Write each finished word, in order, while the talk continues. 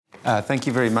Thank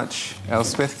you very much,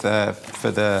 Elspeth,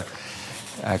 for the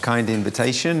kind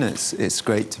invitation. It's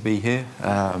great to be here.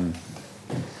 I'm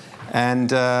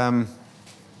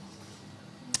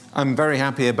very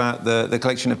happy about the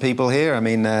collection of people here. I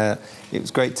mean, it was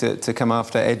great to come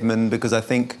after Edmund, because I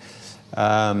think,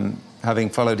 having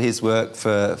followed his work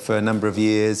for a number of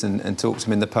years and talked to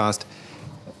him in the past,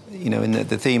 you know, in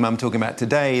the theme I'm talking about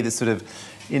today, the sort of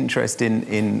interest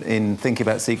in thinking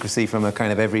about secrecy from a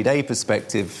kind of everyday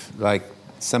perspective, like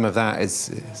some of that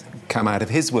has come out of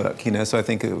his work, you know. So I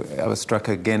think I was struck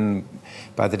again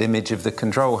by that image of the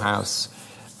control house,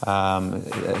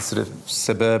 a sort of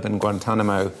suburban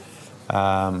Guantanamo,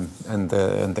 and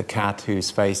the cat whose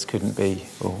face couldn't be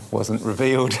or wasn't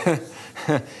revealed.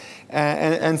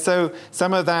 and so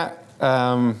some of that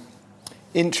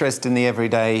interest in the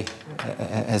everyday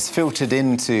has filtered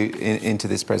into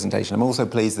this presentation. I'm also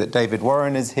pleased that David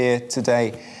Warren is here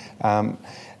today.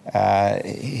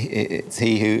 It's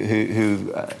he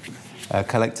who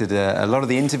collected a lot of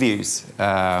the interviews,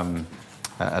 a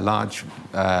large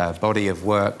body of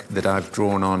work that I've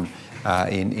drawn on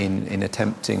in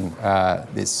attempting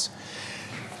this.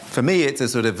 For me, it's a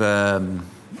sort of a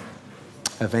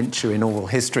venture in oral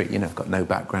history. You know, I've got no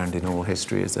background in oral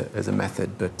history as a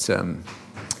method, but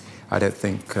I don't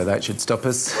think that should stop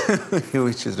us.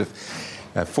 We should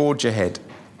have forge ahead.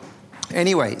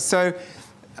 Anyway, so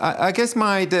I guess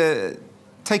my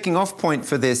taking off point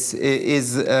for this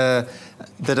is that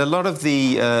a lot of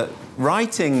the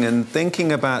writing and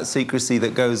thinking about secrecy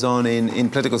that goes on in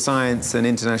political science and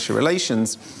international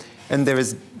relations, and there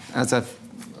is, as I've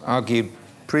argued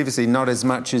previously, not as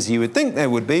much as you would think there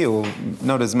would be, or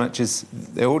not as much as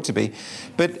there ought to be,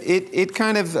 but it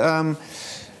kind of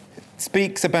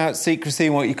speaks about secrecy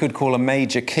in what you could call a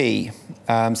major key.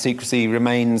 Secrecy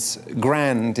remains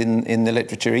grand in the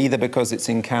literature, either because it's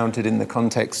encountered in the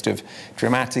context of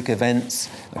dramatic events,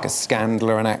 like a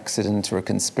scandal or an accident or a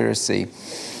conspiracy,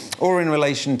 or in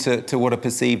relation to what are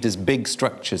perceived as big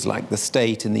structures like the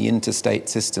state and the interstate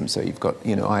system. So you've got,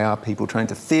 you know, IR people trying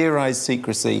to theorize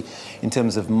secrecy in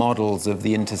terms of models of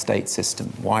the interstate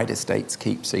system. Why do states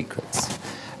keep secrets?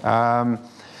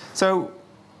 So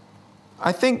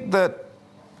I think that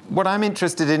what I'm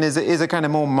interested in is a kind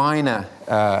of more minor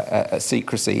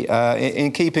secrecy,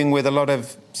 in keeping with a lot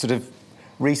of sort of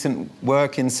recent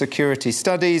work in security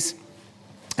studies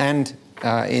and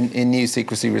in new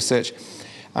secrecy research.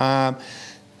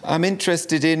 I'm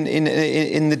interested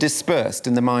in the dispersed,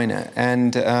 in the minor,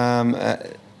 and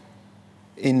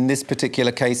in this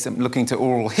particular case, I'm looking to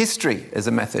oral history as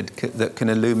a method that can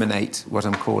illuminate what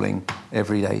I'm calling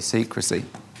everyday secrecy.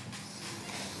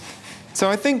 So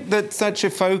I think that such a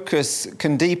focus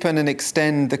can deepen and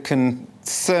extend the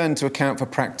concern to account for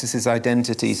practices,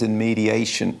 identities, and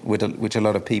mediation, which a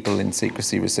lot of people in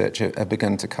secrecy research have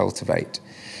begun to cultivate.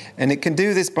 And it can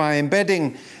do this by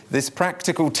embedding this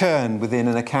practical turn within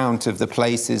an account of the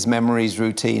places, memories,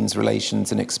 routines,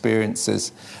 relations, and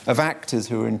experiences of actors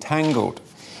who are entangled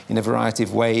in a variety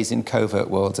of ways in covert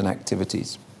worlds and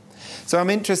activities. So I'm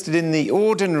interested in the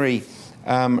ordinary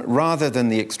rather than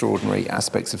the extraordinary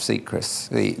aspects of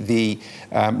secrecy, the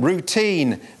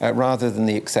routine rather than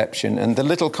the exception, and the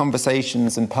little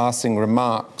conversations and passing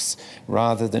remarks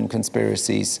rather than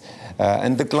conspiracies,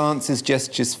 and the glances,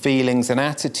 gestures, feelings, and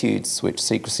attitudes which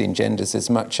secrecy engenders as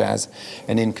much as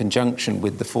and in conjunction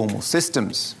with the formal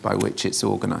systems by which it's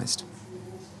organized.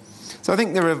 So I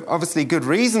think there are obviously good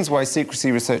reasons why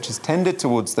secrecy research has tended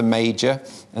towards the major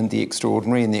and the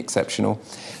extraordinary and the exceptional.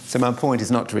 So my point is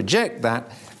not to reject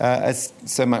that as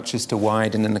so much as to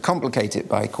widen and complicate it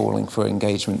by calling for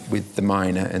engagement with the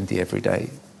minor and the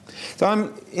everyday. So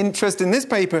I'm interested in this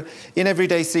paper in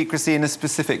everyday secrecy in a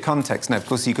specific context. Now, of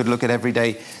course, you could look at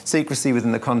everyday secrecy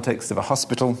within the context of a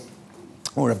hospital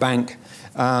or a bank,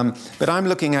 but I'm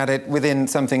looking at it within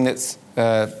something that's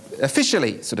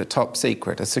officially sort of top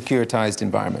secret, a securitized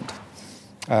environment.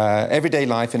 Everyday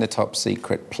life in a top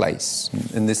secret place.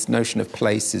 And this notion of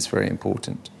place is very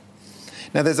important.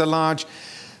 Now, there's a large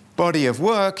body of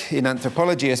work in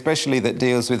anthropology, especially, that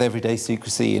deals with everyday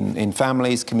secrecy in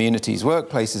families, communities,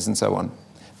 workplaces, and so on.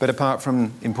 But apart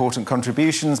from important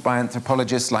contributions by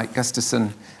anthropologists like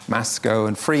Gustafson, Masco,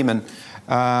 and Freeman,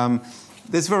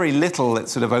 there's very little that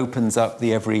sort of opens up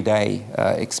the everyday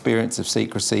experience of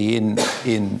secrecy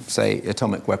in, say,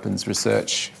 atomic weapons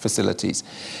research facilities.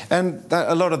 And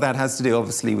a lot of that has to do,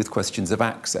 obviously, with questions of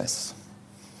access.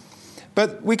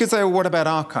 But we could say, well, what about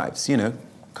archives? You know,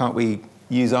 can't we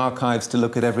use archives to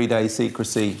look at everyday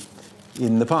secrecy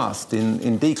in the past,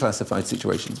 in declassified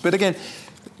situations? But again,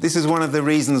 this is one of the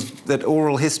reasons that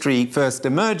oral history first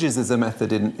emerges as a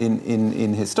method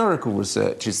in historical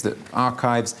research, is that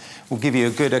archives will give you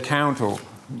a good account, or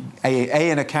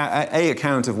an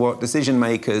account of what decision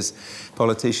makers,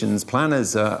 politicians,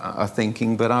 planners are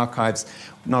thinking, but archives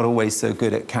not always so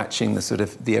good at catching the sort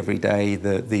of the everyday,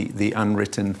 the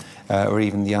unwritten, or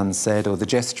even the unsaid or the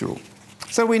gestural.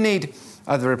 So we need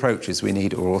other approaches. We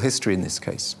need oral history in this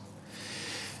case.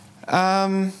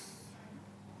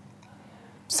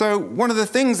 So one of the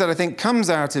things that I think comes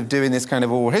out of doing this kind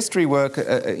of oral history work,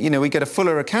 we get a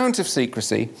fuller account of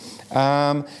secrecy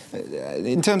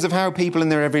in terms of how people in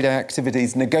their everyday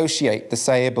activities negotiate the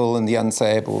sayable and the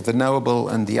unsayable, the knowable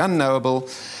and the unknowable,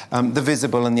 the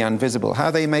visible and the invisible, how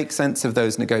they make sense of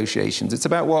those negotiations. It's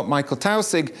about what Michael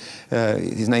Taussig,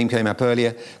 his name came up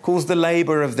earlier, calls the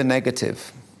labour of the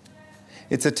negative.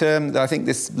 It's a term that I think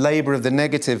this labour of the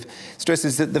negative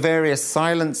stresses that the various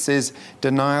silences,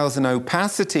 denials and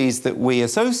opacities that we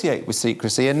associate with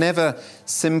secrecy are never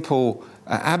simple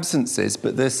absences,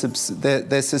 but they're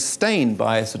sustained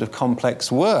by a sort of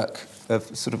complex work,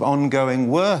 of sort of ongoing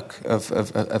work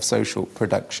of social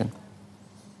production.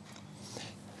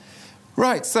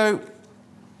 Right, so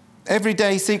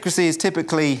everyday secrecy is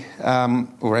typically,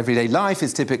 or everyday life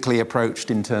is typically approached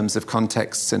in terms of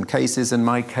contexts and cases, and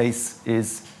my case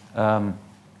is,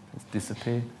 it's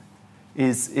disappeared,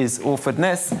 is Orford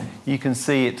Ness. You can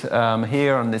see it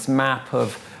here on this map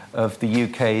of the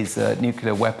UK's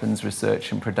nuclear weapons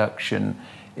research and production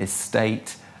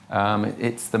estate.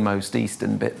 It's the most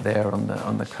eastern bit there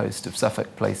on the coast of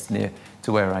Suffolk, placed near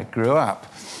to where I grew up.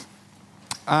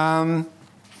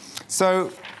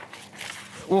 So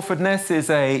Orford Ness is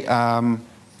a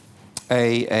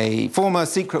former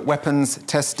secret weapons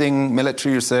testing,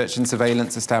 military research and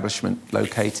surveillance establishment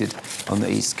located on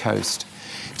the East Coast.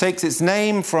 It takes its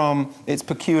name from its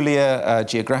peculiar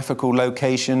geographical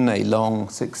location, a long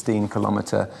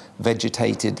 16-kilometre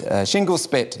vegetated shingle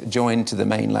spit joined to the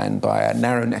mainland by a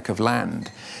narrow neck of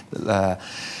land.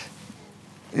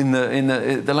 In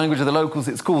the language of the locals,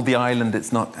 it's called the island.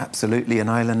 It's not absolutely an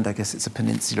island. I guess it's a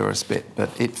peninsula or a spit, but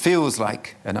it feels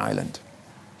like an island.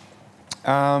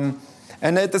 And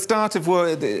at the start of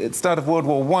World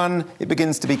War I, it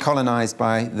begins to be colonised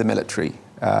by the military,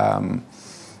 and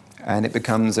it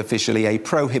becomes officially a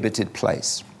prohibited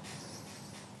place.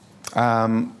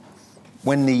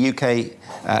 When the UK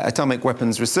Atomic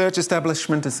Weapons Research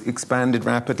Establishment has expanded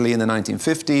rapidly in the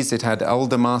 1950s, it had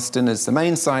Aldermaston as the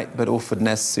main site, but Orford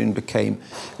Ness soon became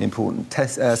an important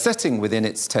setting within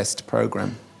its test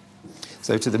programme.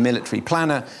 So to the military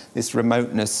planner, this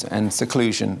remoteness and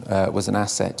seclusion was an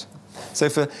asset. So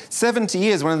for 70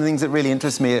 years, one of the things that really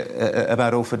interests me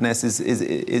about Orford Ness is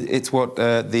it's what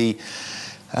the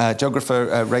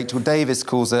geographer Rachel Davis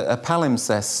calls a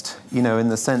palimpsest, in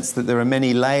the sense that there are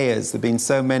many layers. There have been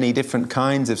so many different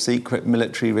kinds of secret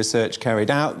military research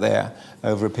carried out there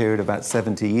over a period of about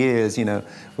 70 years,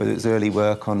 whether it's early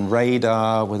work on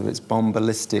radar, whether it's bomb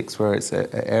ballistics, whether it's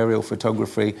aerial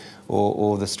photography,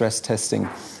 or the stress testing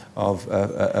of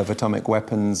atomic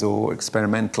weapons, or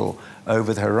experimental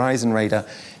over-the-horizon radar.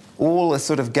 All are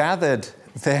sort of gathered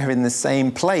there in the same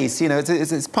place.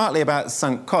 It's partly about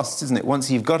sunk costs, isn't it?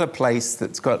 Once you've got a place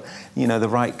that's got, the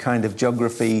right kind of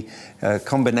geography,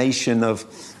 combination of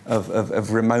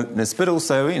remoteness, but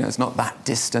also, it's not that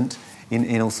distant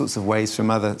in all sorts of ways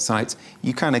from other sites,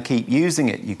 you kind of keep using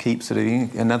it. You keep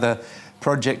another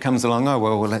project comes along,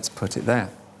 well, let's put it there.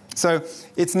 So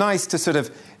it's nice to sort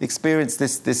of experience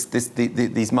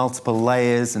these multiple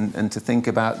layers and to think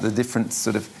about the different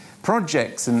sort of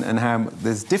projects and how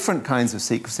there's different kinds of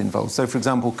secrecy involved. So, for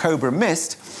example, Cobra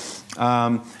Mist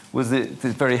was the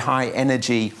very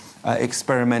high-energy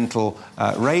experimental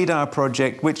radar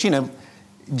project, which,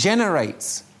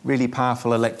 generates really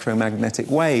powerful electromagnetic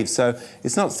waves. So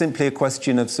it's not simply a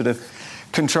question of sort of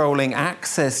controlling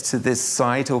access to this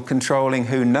site or controlling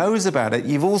who knows about it.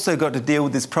 You've also got to deal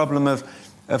with this problem of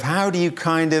how do you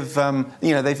kind of,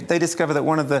 they discover that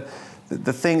one of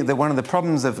the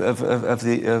problems of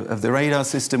the radar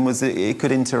system was that it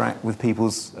could interact with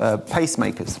people's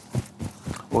pacemakers,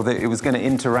 or that it was going to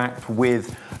interact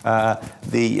with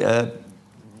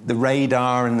the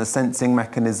radar and the sensing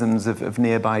mechanisms of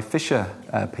nearby fisher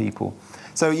people.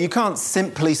 So you can't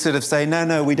simply sort of say,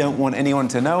 no, we don't want anyone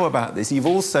to know about this. You've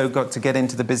also got to get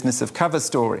into the business of cover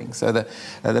storing. So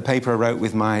the paper I wrote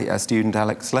with my student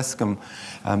Alex Lescombe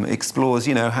explores,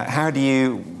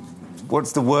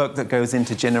 what's the work that goes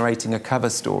into generating a cover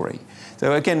story?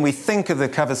 So again, we think of the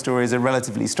cover story as a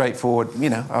relatively straightforward,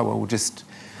 we'll just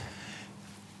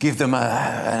give them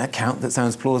an account that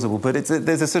sounds plausible, but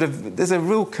there's a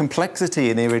real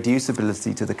complexity and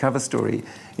irreducibility to the cover story.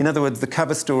 In other words, the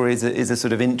cover story is a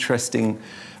sort of interesting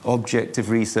object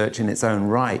of research in its own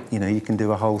right. You can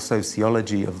do a whole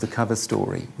sociology of the cover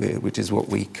story, which is what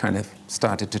we kind of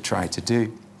started to try to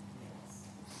do.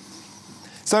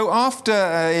 So after,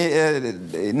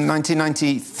 in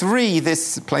 1993,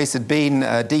 this place had been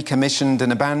decommissioned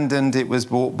and abandoned. It was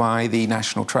bought by the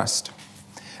National Trust,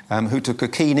 who took a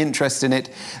keen interest in it,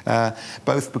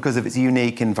 both because of its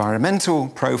unique environmental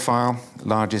profile,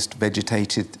 largest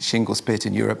vegetated shingle spit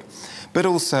in Europe, but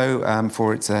also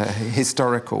for its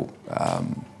historical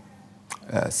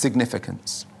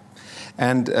significance.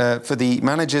 And for the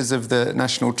managers of the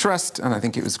National Trust, and I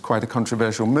think it was quite a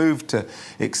controversial move to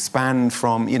expand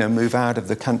from, move out of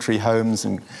the country homes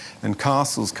and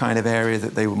castles kind of area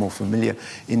that they were more familiar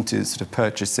into sort of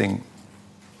purchasing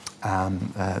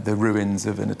the ruins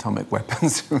of an atomic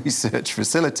weapons research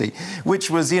facility, which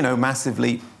was,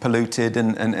 massively polluted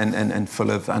and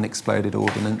full of unexploded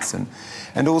ordnance.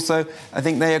 And also, I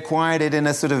think they acquired it in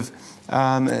a sort of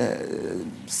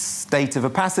state of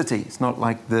opacity. It's not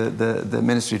like the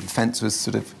Ministry of Defence was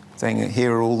sort of saying,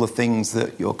 here are all the things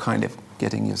that you're kind of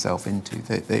getting yourself into.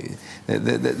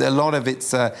 A lot of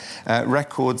its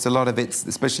records, a lot of its,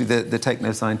 especially the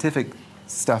techno-scientific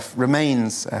stuff,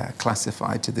 remains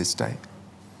classified to this day.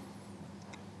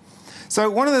 So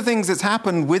one of the things that's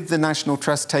happened with the National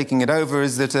Trust taking it over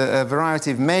is that a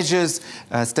variety of measures,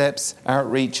 steps,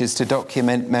 outreaches to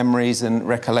document memories and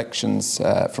recollections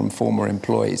from former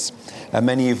employees.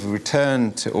 Many have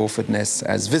returned to Orford Ness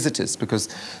as visitors because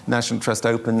National Trust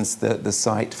opens the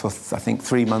site for, I think,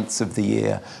 3 months of the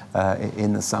year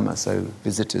in the summer. So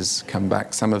visitors come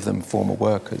back, some of them former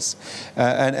workers.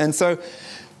 And so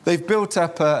they've built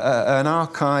up an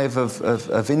archive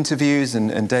of interviews,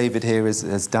 and David here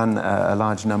has done a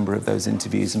large number of those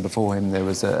interviews, and before him there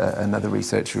was another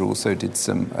researcher who also did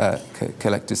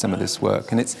collected some of this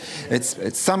work. And it's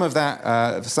some of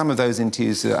that, some of those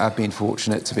interviews that I've been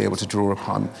fortunate to be able to draw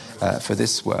upon for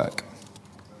this work.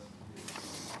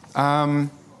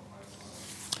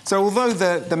 So although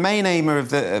the main aim of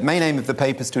the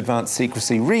paper is to advance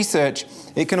secrecy research,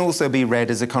 it can also be read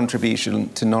as a contribution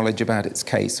to knowledge about its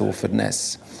case, Orford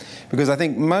Ness. Because I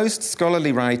think most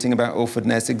scholarly writing about Orford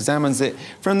Ness examines it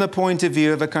from the point of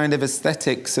view of a kind of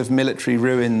aesthetics of military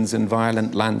ruins and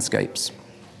violent landscapes.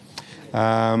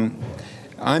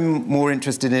 I'm more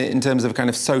interested in it in terms of a kind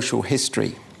of social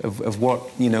history of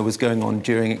what was going on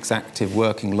during its active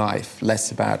working life,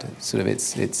 less about sort of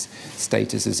its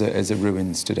status as a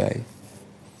ruins today.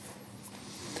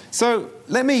 So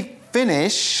let me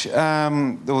finish,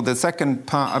 or the second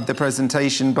part of the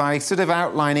presentation, by sort of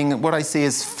outlining what I see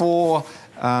as 4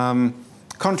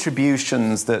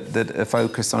 contributions that a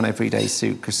focus on everyday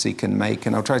secrecy can make,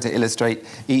 and I'll try to illustrate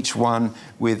each one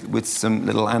with some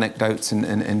little anecdotes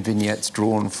and vignettes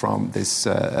drawn from this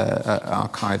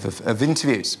archive of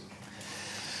interviews.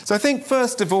 So I think,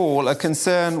 first of all, a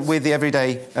concern with the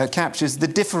everyday captures the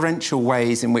differential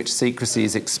ways in which secrecy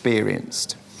is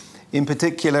experienced. In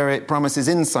particular, it promises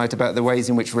insight about the ways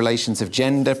in which relations of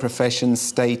gender, profession,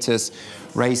 status,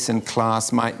 race and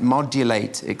class might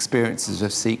modulate experiences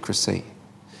of secrecy.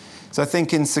 So I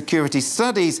think in security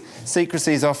studies,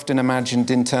 secrecy is often imagined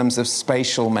in terms of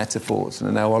spatial metaphors, and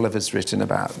I know Oliver's written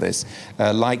about this,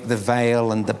 like the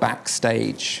veil and the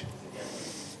backstage.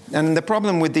 And the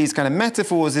problem with these kind of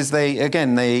metaphors is they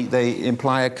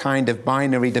imply a kind of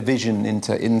binary division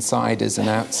into insiders and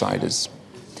outsiders.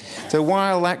 So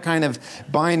while that kind of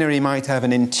binary might have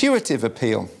an intuitive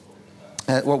appeal,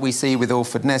 what we see with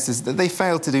Orford Ness is that they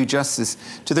fail to do justice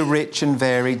to the rich and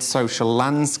varied social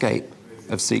landscape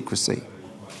of secrecy.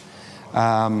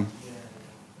 Here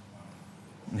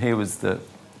was the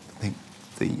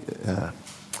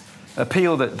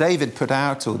appeal that David put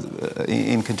out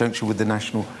in conjunction with the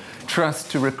National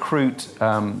Trust to recruit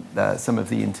some of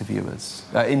the interviewees.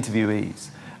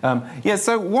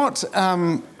 So what...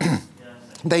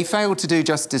 They fail to do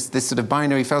justice, this sort of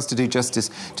binary fails to do justice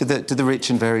to the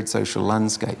rich and varied social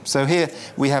landscape. So here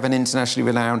we have an internationally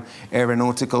renowned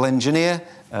aeronautical engineer,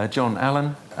 John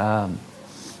Allen.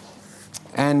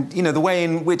 And, the way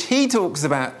in which he talks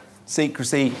about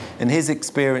secrecy and his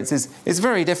experiences is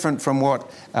very different from what,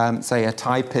 say, a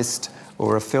typist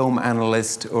or a film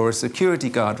analyst or a security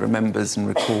guard remembers and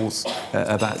recalls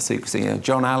about secrecy.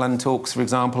 John Allen talks, for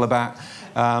example, about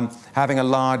having a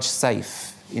large safe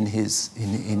in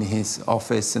his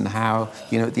office, and how,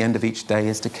 at the end of each day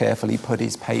is to carefully put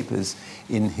his papers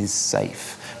in his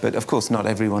safe. But of course, not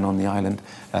everyone on the island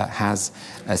has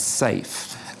a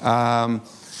safe.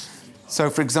 So,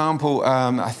 for example,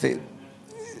 I think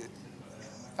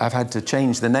I've had to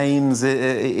change the names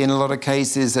in a lot of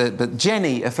cases, but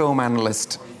Jenny, a film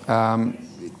analyst,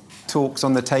 talks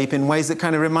on the tape in ways that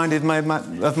kind of reminded me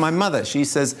of my mother. She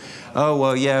says, oh,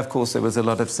 well, yeah, of course there was a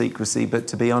lot of secrecy, but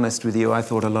to be honest with you, I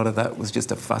thought a lot of that was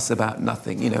just a fuss about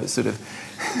nothing, sort of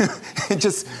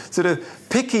just sort of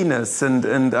pickiness,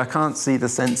 and I can't see the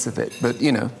sense of it. But,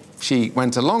 she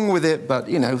went along with it, but,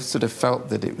 sort of felt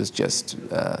that it was just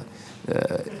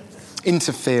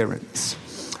interference.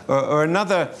 Or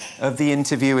another of the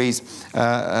interviewees,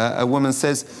 a woman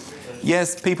says,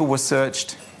 yes, people were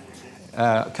searched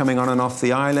coming on and off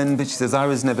the island, but she says, I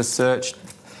was never searched,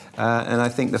 and I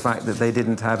think the fact that they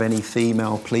didn't have any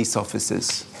female police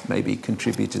officers maybe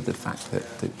contributed to the fact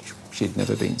that she'd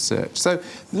never been searched. So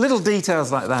little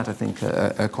details like that, I think,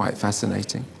 are quite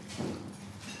fascinating.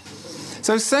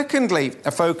 So secondly,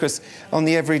 a focus on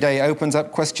the everyday opens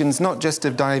up questions not just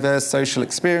of diverse social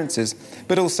experiences,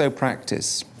 but also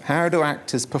practice. How do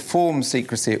actors perform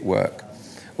secrecy at work,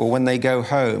 or when they go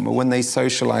home, or when they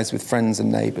socialise with friends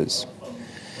and neighbours?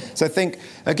 So I think,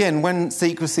 again, when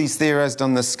secrecy is theorised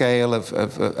on the scale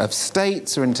of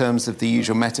states or in terms of the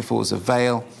usual metaphors of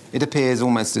veil, it appears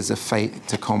almost as a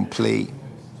fait accompli.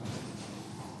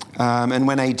 And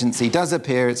when agency does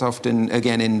appear, it's often,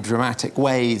 again, in dramatic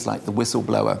ways, like the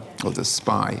whistleblower or the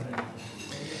spy.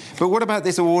 But what about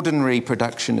this ordinary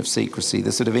production of secrecy,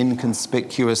 the sort of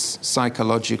inconspicuous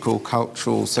psychological,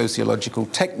 cultural, sociological,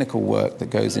 technical work that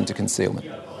goes into concealment?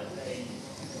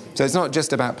 So it's not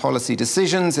just about policy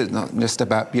decisions, it's not just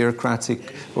about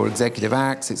bureaucratic or executive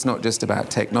acts, it's not just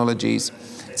about technologies.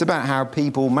 It's about how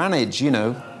people manage,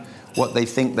 what they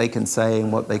think they can say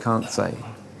and what they can't say,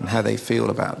 and how they feel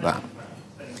about that.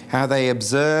 How they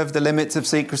observe the limits of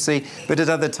secrecy, but at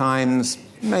other times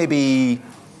maybe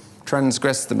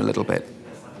transgress them a little bit.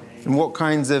 And what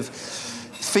kinds of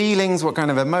feelings, what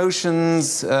kind of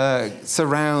emotions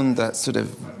surround that sort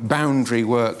of boundary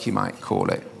work, you might call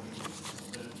it.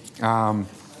 I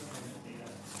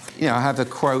have a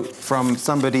quote from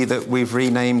somebody that we've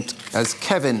renamed as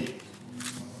Kevin.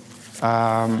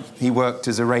 He worked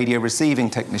as a radio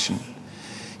receiving technician.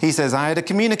 He says, I had a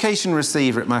communication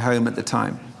receiver at my home at the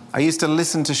time. I used to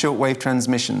listen to shortwave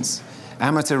transmissions,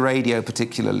 amateur radio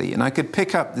particularly, and I could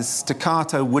pick up this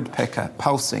staccato woodpecker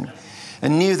pulsing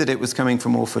and knew that it was coming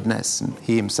from Orford Ness, and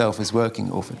he himself is working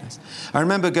at Orford Ness. I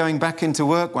remember going back into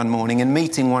work one morning and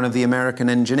meeting one of the American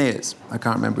engineers. I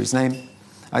can't remember his name.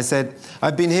 I said,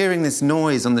 I've been hearing this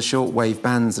noise on the shortwave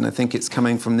bands and I think it's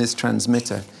coming from this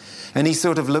transmitter. And he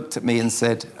sort of looked at me and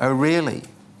said, oh, really?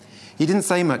 He didn't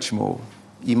say much more.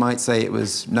 You might say it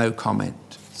was no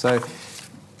comment. So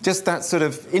just that sort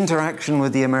of interaction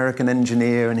with the American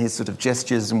engineer and his sort of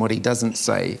gestures and what he doesn't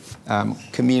say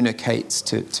communicates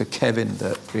to Kevin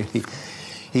that really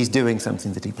he's doing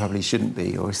something that he probably shouldn't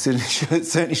be, or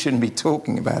certainly shouldn't be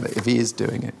talking about it if he is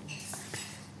doing it.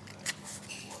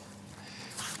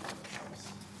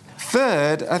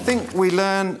 Third, I think we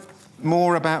learn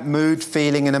more about mood,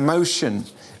 feeling and emotion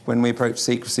when we approach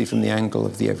secrecy from the angle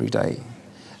of the everyday.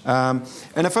 And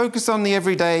a focus on the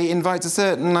everyday invites a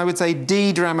certain, I would say,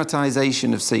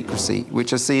 de-dramatisation of secrecy,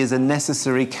 which I see as a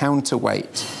necessary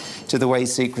counterweight to the way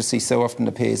secrecy so often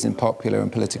appears in popular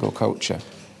and political culture.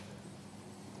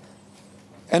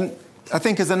 And I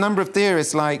think as a number of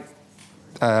theorists like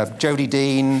Jodie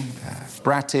Dean,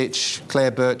 Brattich,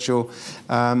 Claire Birchall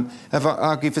have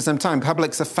argued for some time,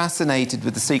 publics are fascinated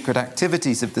with the secret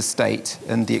activities of the state,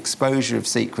 and the exposure of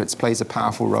secrets plays a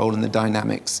powerful role in the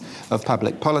dynamics of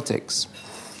public politics.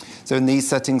 So in these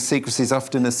settings, secrecy is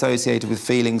often associated with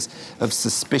feelings of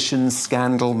suspicion,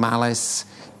 scandal, malice,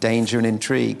 danger and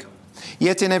intrigue.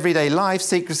 Yet in everyday life,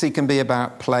 secrecy can be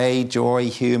about play, joy,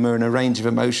 humour and a range of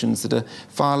emotions that are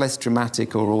far less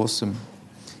dramatic or awesome.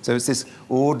 So it's this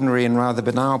ordinary and rather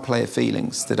banal play of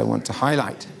feelings that I want to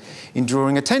highlight in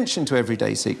drawing attention to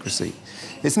everyday secrecy.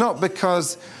 It's not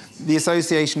because the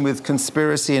association with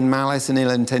conspiracy and malice and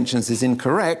ill intentions is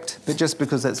incorrect, but just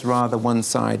because it's rather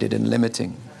one-sided and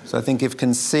limiting. So I think if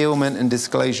concealment and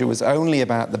disclosure was only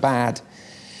about the bad,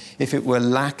 if it were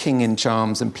lacking in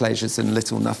charms and pleasures and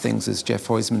little nothings, as Jeff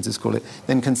Huysmans has called it,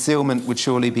 then concealment would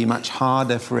surely be much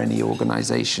harder for any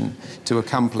organisation to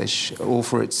accomplish or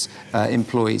for its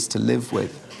employees to live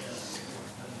with.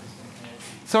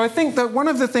 So I think that one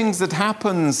of the things that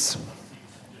happens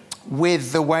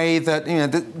with the way that,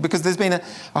 because there's been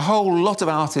a whole lot of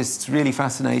artists really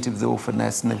fascinated with Orford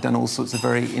Ness, and they've done all sorts of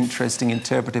very interesting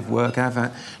interpretive work,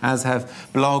 as have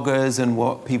bloggers and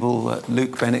what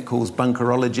Luke Bennett calls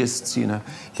bunkerologists,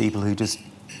 people who just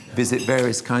visit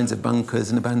various kinds of bunkers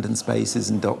and abandoned spaces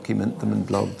and document them and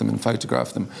blog them and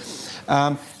photograph them.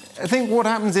 I think what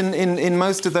happens in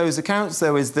most of those accounts,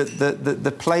 though, is that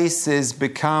the places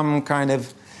become kind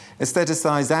of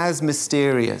aestheticized as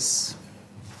mysterious.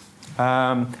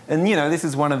 And, this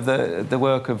is one of the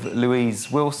work of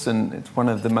Louise Wilson. It's one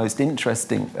of the most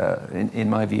interesting,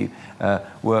 in my view,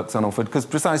 works on Alford,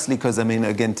 precisely because,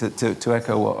 again, to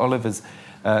echo what Oliver's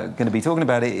going to be talking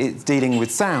about, it's dealing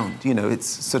with sound. It's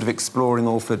sort of exploring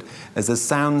Alford as a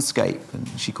soundscape. And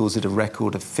she calls it a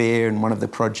record of fear, and one of the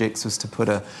projects was to put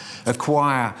a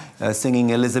choir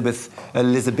singing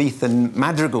Elizabethan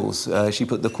madrigals. She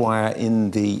put the choir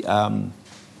in the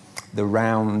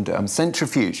round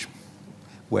centrifuge,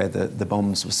 where the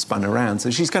bombs were spun around. So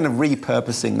she's kind of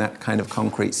repurposing that kind of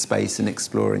concrete space and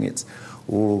exploring its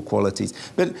aural qualities.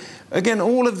 But again,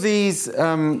 all of these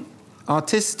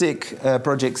artistic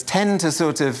projects tend to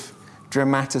sort of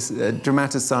dramatize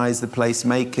the place,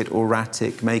 make it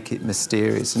auratic, make it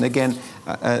mysterious. And again,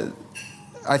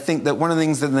 I think that one of the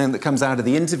things that comes out of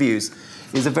the interviews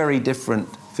is a very different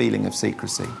feeling of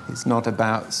secrecy. It's not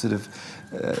about sort of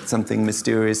something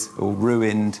mysterious or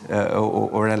ruined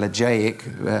or elegiac,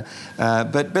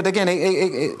 but again,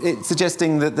 it's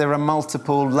suggesting that there are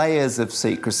multiple layers of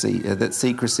secrecy, that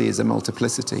secrecy is a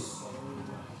multiplicity.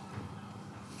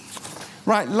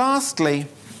 Right, lastly,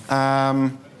 I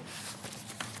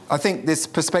think this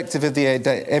perspective of the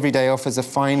everyday offers a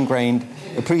fine-grained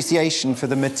appreciation for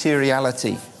the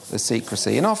materiality of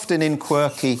secrecy, and often in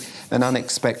quirky and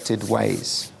unexpected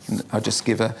ways. And I'll just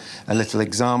give a little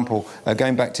example.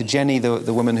 Going back to Jenny,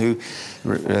 the woman who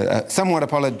somewhat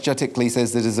apologetically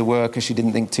says that as a worker she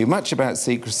didn't think too much about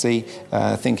secrecy,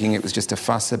 thinking it was just a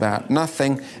fuss about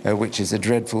nothing, which is a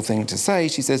dreadful thing to say,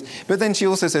 she says. But then she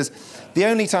also says, the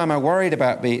only time I worried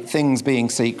about things being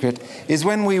secret is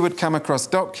when we would come across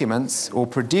documents, or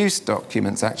produced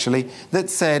documents actually, that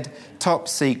said top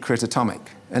secret atomic,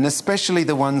 and especially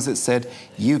the ones that said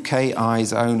UK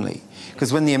eyes only.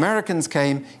 Because when the Americans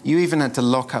came, you even had to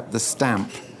lock up the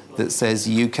stamp that says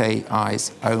UK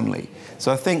eyes only.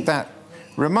 So I think that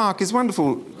remark is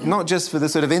wonderful, not just for the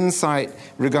sort of insight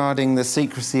regarding the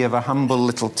secrecy of a humble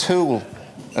little tool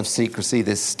of secrecy,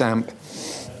 this stamp.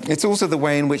 It's also the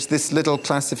way in which this little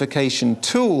classification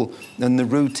tool and the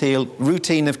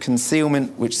routine of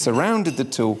concealment which surrounded the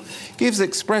tool gives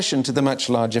expression to the much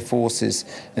larger forces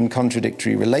and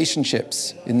contradictory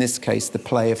relationships, in this case the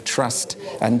play of trust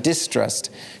and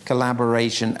distrust,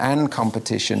 collaboration and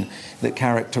competition that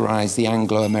characterize the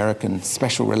Anglo-American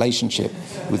special relationship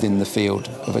within the field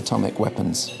of atomic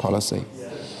weapons policy.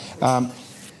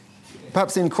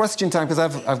 Perhaps in question time, because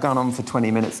I've gone on for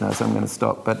 20 minutes now, so I'm going to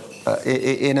stop. But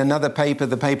in another paper,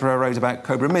 the paper I wrote about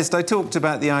Cobra Mist, I talked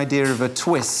about the idea of a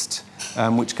twist,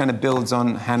 which kind of builds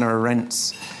on Hannah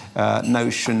Arendt's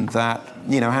notion that,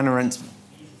 Hannah Arendt's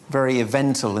very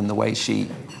evental in the way she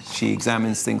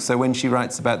examines things. So when she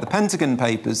writes about the Pentagon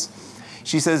Papers,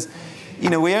 she says,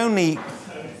 the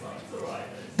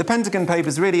Pentagon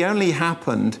Papers really only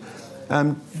happened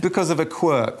because of a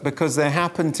quirk, because there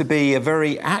happened to be a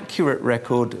very accurate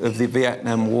record of the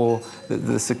Vietnam War that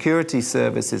the security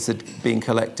services had been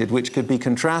collected, which could be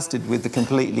contrasted with the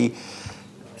completely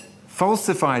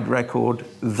falsified record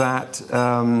that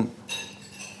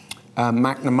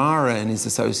McNamara and his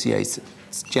associates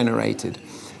generated.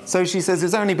 So she says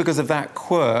it's only because of that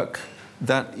quirk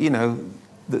that,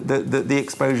 the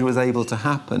exposure was able to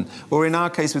happen. Or in our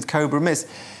case with Cobra Mist,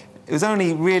 it was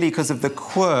only really because of the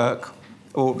quirk,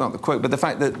 or not the quirk, but the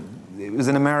fact that it was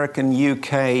an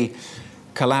American-UK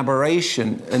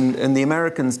collaboration, and the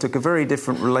Americans took a very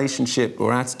different relationship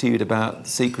or attitude about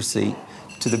secrecy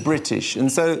to the British. And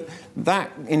so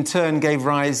that, in turn, gave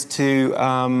rise to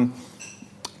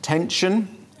tension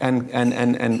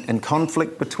and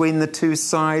conflict between the two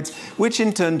sides, which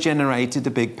in turn generated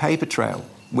a big paper trail,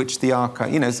 which the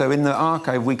archive, so in the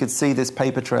archive we could see this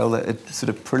paper trail that had sort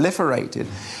of proliferated.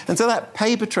 And so that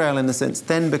paper trail, in a sense,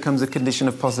 then becomes a condition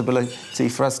of possibility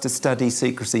for us to study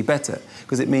secrecy better,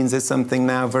 because it means there's something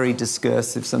now very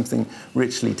discursive, something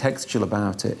richly textual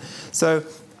about it. So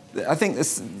I think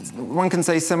one can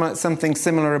say something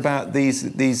similar about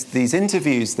these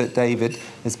interviews that David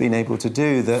has been able to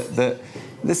do, that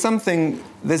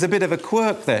there's a bit of a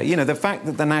quirk there. The fact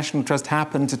that the National Trust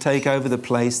happened to take over the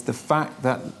place, the fact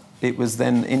that it was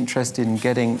then interested in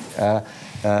getting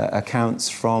accounts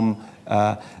from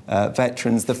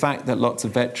veterans, the fact that lots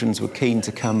of veterans were keen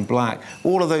to come black,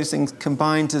 all of those things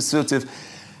combined to sort of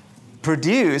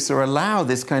produce or allow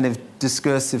this kind of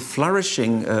discursive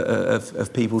flourishing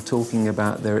of people talking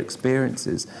about their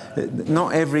experiences.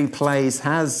 Not every place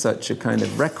has such a kind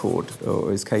of record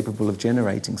or is capable of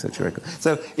generating such a record.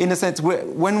 So, in a sense,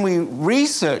 when we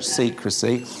research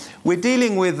secrecy, we're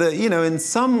dealing with, in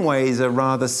some ways, a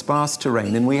rather sparse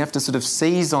terrain, and we have to sort of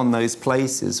seize on those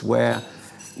places where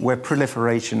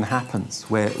proliferation happens,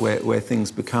 where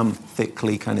things become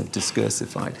thickly kind of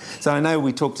discursified. So I know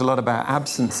we talked a lot about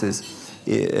absences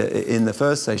in the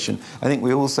first session. I think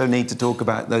we also need to talk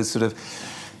about those sort of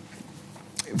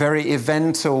very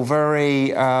eventual,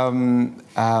 very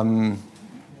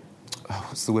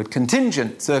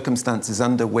contingent circumstances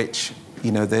under which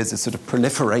there's a sort of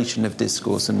proliferation of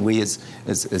discourse, and we as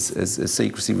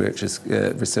secrecy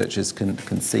researchers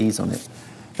can seize on it.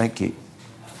 Thank you.